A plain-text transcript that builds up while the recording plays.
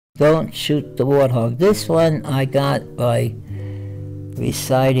Don't shoot the warthog. This one I got by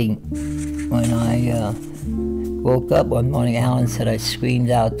reciting when I woke up one morning. Alan said I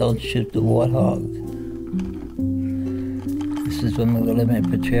screamed out, "Don't shoot the warthog." This is when we were living at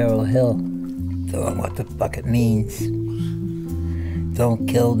Potrero Hill. Don't know what the fuck it means. Don't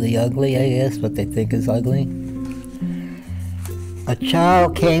kill the ugly, I guess, what they think is ugly. A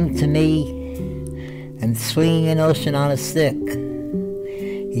child came to me and swinging an ocean on a stick.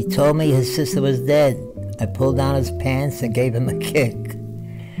 He told me his sister was dead. I pulled down his pants and gave him a kick.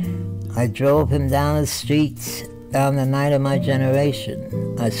 I drove him down the streets, down the night of my generation.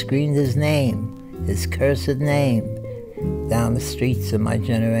 I screamed his name, his cursed name, down the streets of my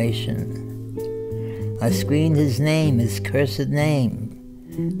generation. I screamed his name, his cursed name,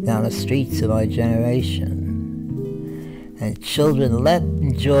 down the streets of my generation. And children leapt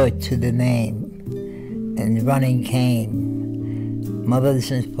in joy to the name, and running came. Mothers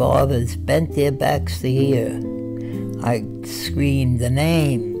and fathers bent their backs to hear. I screamed the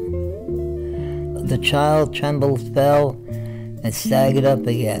name. The child trembled, fell, and staggered up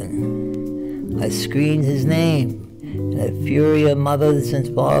again. I screamed his name, and a fury of mothers and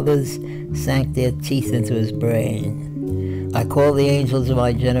fathers sank their teeth into his brain. I called the angels of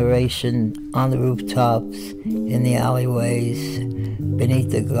my generation on the rooftops, in the alleyways,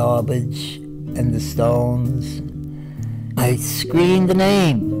 beneath the garbage and the stones. I screamed the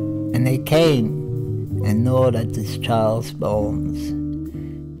name, and they came and gnawed at this child's bones.